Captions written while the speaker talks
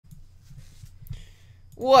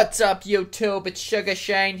What's up, YouTube? It's Suga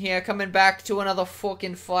Shane here, coming back to another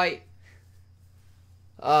fucking fight.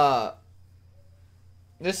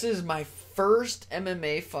 This is my first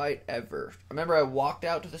MMA fight ever. I remember I walked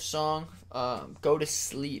out to the song, Go to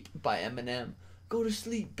Sleep by Eminem. Go to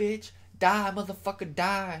sleep, bitch. Die, motherfucker,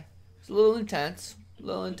 die. It's a little intense.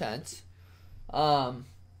 I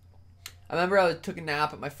remember I took a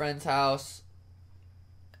nap at my friend's house.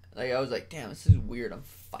 Like, I was like, damn, this is weird. I'm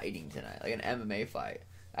fighting tonight. Like an MMA fight.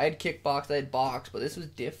 I had kickbox, I had box, but this was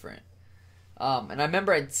different. And I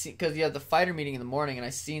remember I'd seen, because you had the fighter meeting in the morning, and I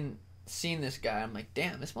seen this guy. I'm like,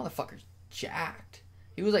 damn, this motherfucker's jacked.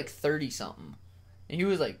 He was like 30-something. And he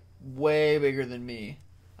was like way bigger than me.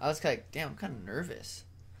 I was like, damn, I'm kind of nervous.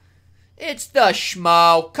 It's the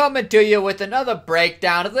Schmo coming to you with another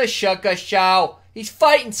breakdown of the Suga Show. He's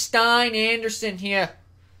fighting Stein Anderson here.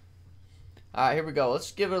 Alright, here we go.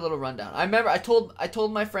 Let's give it a little rundown. I remember I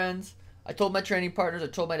told my friends, I told my training partners, I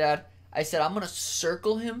told my dad, I said, I'm going to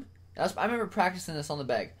circle him. I remember practicing this on the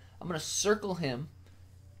bag. I'm going to circle him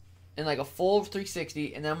in like a full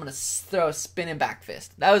 360, and then I'm going to throw a spinning back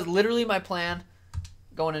fist. That was literally my plan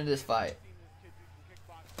going into this fight.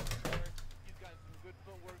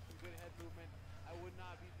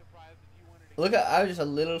 Look, I was just a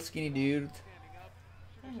little skinny dude.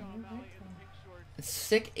 It's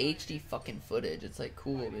sick HD fucking footage. It's like,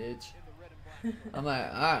 cool, bitch. I'm like,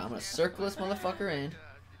 alright, I'm gonna circle this motherfucker in.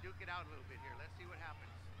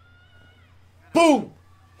 Boom!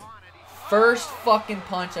 First fucking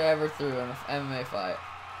punch I ever threw in an MMA fight.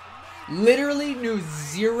 Literally knew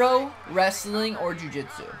zero wrestling or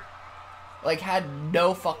jiu-jitsu. Like, had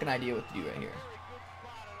no fucking idea what to do right here.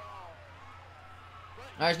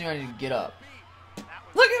 I just knew I needed to get up.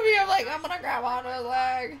 Look at me, I'm like, I'm gonna grab onto his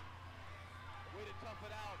leg.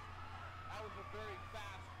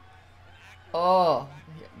 Oh,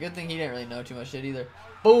 good thing he didn't really know too much shit either.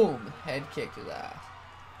 Boom! Head kicked his ass.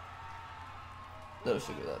 Little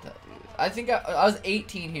Sugar without tattoos. I think I was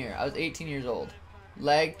 18 here. I was 18 years old.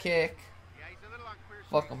 Leg kick.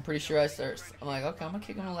 Fuck, I'm pretty sure I'm like, okay, I'm gonna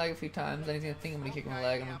kick him in the leg a few times. Anything I think I'm gonna kick him in the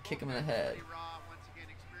leg, I'm gonna kick him in the head.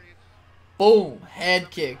 Boom!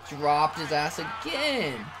 Head kick. Dropped his ass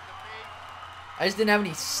again. I just didn't have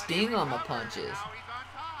any sting on my punches.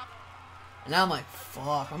 And now I'm like,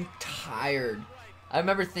 fuck, I'm tired. I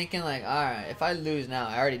remember thinking like, alright, if I lose now,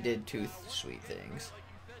 I already did two sweet things.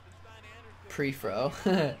 Pre-fro.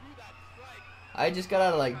 I just got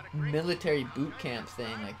out of like military boot camp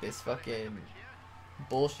thing, like this fucking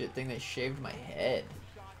bullshit thing that shaved my head.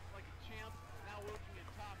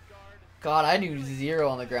 God, I knew zero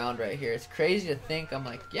on the ground right here. It's crazy to think. I'm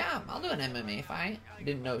like, yeah, I'll do an MMA fight.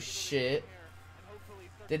 Didn't know shit.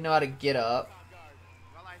 Didn't know how to get up.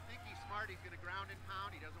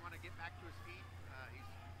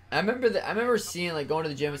 I remember seeing, like, going to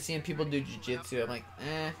the gym and seeing people do jiu-jitsu. I'm like,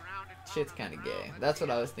 shit's kind of gay. That's what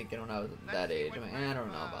I was thinking when I was that age. I'm like, I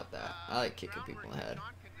don't know about that. I like kicking people in the head.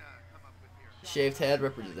 Shaved head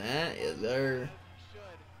represent. Yes, sir.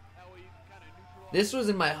 This was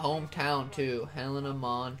in my hometown, too. Helena,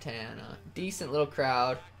 Montana. Decent little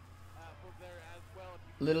crowd.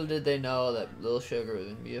 Little did they know that Lil Sugar was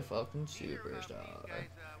going to be a fucking superstar.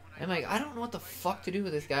 I'm like, I don't know what the fuck to do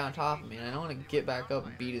with this guy on top of me, and I don't want to get back up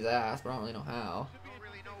and beat his ass, but I don't really know how.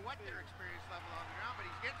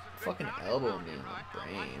 Fucking elbow me in the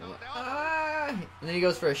brain. I'm like, ah! And then he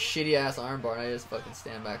goes for a shitty ass armbar, and I just fucking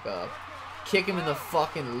stand back up. Kick him in the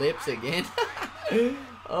fucking lips again.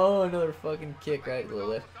 Oh, another fucking kick right to the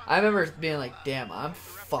lip. I remember being like, damn, I'm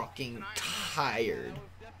fucking tired.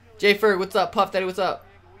 J Ferg, what's up? Puff Daddy, what's up?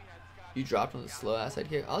 You dropped him with a slow ass head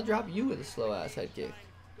kick. I'll drop you with a slow ass head kick.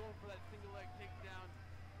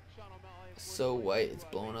 So white, it's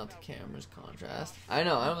blowing out the camera's contrast. I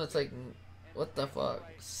know, it's like, what the fuck?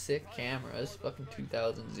 Sick cameras. Fucking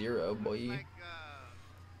 2000, boy.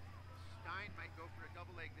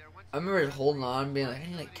 I remember holding on, being like, I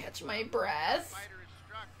need to catch my breath.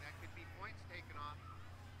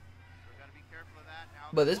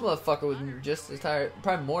 But this motherfucker was just as tired,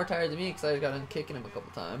 probably more tired than me, because I got done kicking him a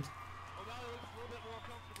couple times.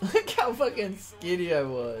 Look how fucking skinny I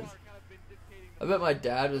was. I bet my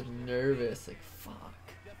dad was nervous. Like, fuck.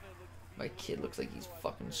 My kid looks like he's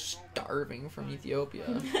fucking starving from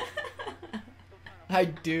Ethiopia. I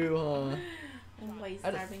do, huh? I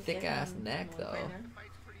had a thick-ass neck, though.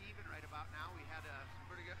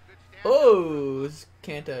 Oh,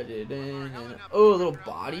 can't touch it. Oh, a little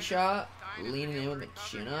body shot. Leaning in with the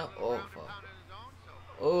chin up. Oh, fuck.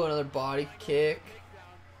 Oh, another body kick.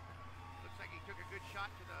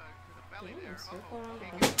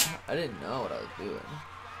 I didn't know what I was doing.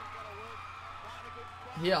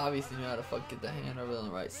 He obviously knew how to fuck get the hand over on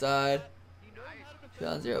the right side.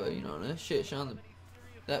 2-0, you know this shit, Sean.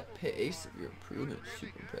 That pace of your improvement is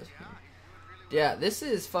super impressive. Yeah, this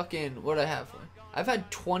is fucking what I have for. I've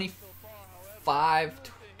had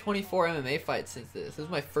 24 MMA fights since this. This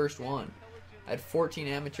is my first one. I had 14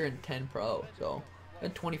 amateur and 10 pro, so I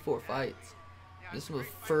had 24 fights. This was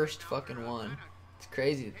the first fucking one. It's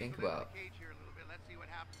crazy to think about.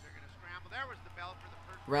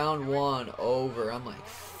 Round 1 over. I'm like,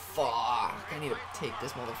 fuck. I need to take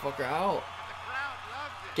this motherfucker out.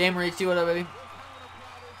 Gamer HD, what up, baby?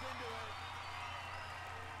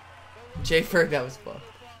 Jay Ferg, that was fun.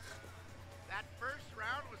 That first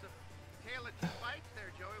round was a tale of two fights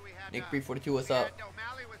there, Joey. We had Nick B42, what's up?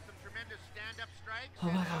 O'Malley with some tremendous stand-up strikes.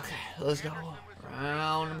 Oh my god, okay, let's go.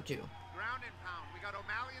 Round number 2. Ground and pound. We got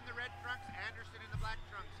O'Malley in the red trunks, Anderson in the black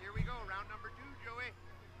trunks. Here we go, round number 2, Joey.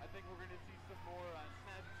 I think we're gonna see some more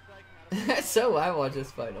snatch striking out of So I watched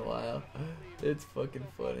this fight in a while. It's fucking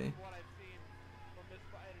funny.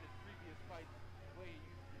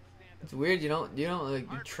 It's weird, you don't like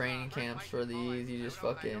do training camps for these, you just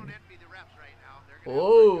fucking.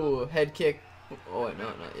 Whoa, head kick. Oh wait, no,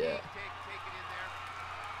 not yet.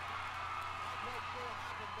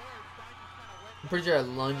 I'm pretty sure I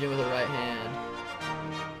lunged in with the right hand.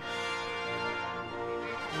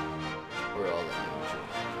 Where all the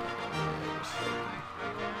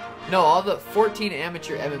no, all the 14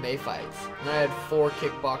 amateur MMA fights. And then I had 4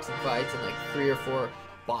 kickboxing fights and like 3 or 4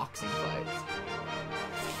 boxing fights.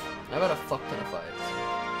 I've had a fuck ton of fights.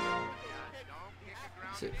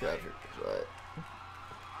 Sit Crawford, right.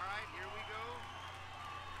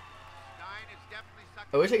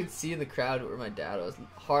 I wish I could see in the crowd where my dad was.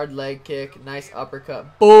 Hard leg kick, nice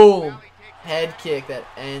uppercut, boom! Head kick that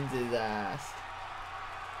ends his ass.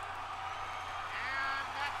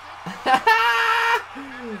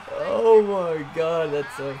 Oh my god,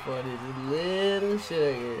 that's so funny. Just little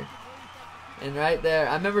sugar. And right there,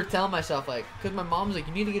 I remember telling myself, like, because my mom's like,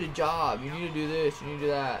 you need to get a job, you need to do this, you need to do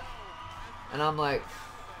that. And I'm like,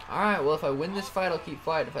 alright, well, if I win this fight, I'll keep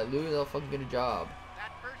fighting. If I lose, I'll fucking get a job.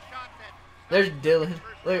 There's Dylan.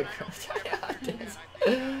 Look.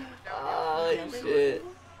 Oh, shit.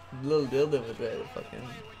 Little Dylan was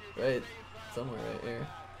right somewhere right here.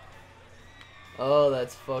 Oh,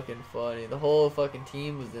 that's fucking funny. The whole fucking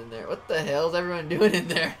team was in there. What the hell is everyone doing in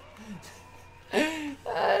there?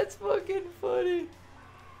 That's fucking funny.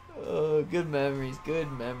 Oh, good memories, good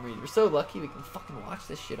memories. We're so lucky we can fucking watch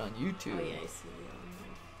this shit on YouTube. Oh yeah, I see.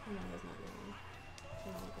 No, that's not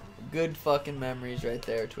the Good fucking memories right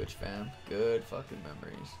there, Twitch fam. Good fucking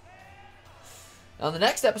memories. On the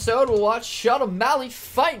next episode, we'll watch Sean O'Malley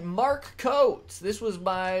fight Mark Coates. This was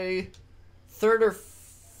my 3rd or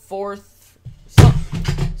 4th,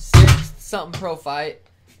 6th something pro fight.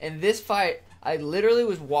 And this fight, I literally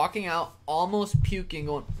was walking out almost puking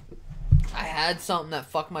going, I had something that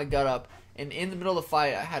fucked my gut up. And in the middle of the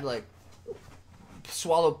fight, I had like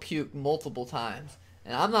swallow puke multiple times.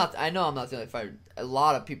 And I know I'm not the only fighter. A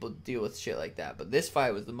lot of people deal with shit like that. But this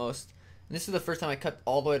fight was the most. And this is the first time I cut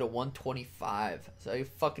all the way to 125. So I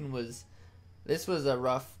fucking was. This was a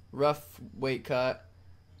rough weight cut.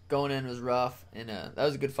 Going in was rough. And that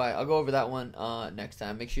was a good fight. I'll go over that one next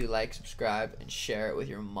time. Make sure you like, subscribe, and share it with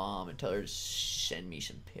your mom. And tell her to send me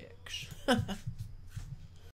some pics.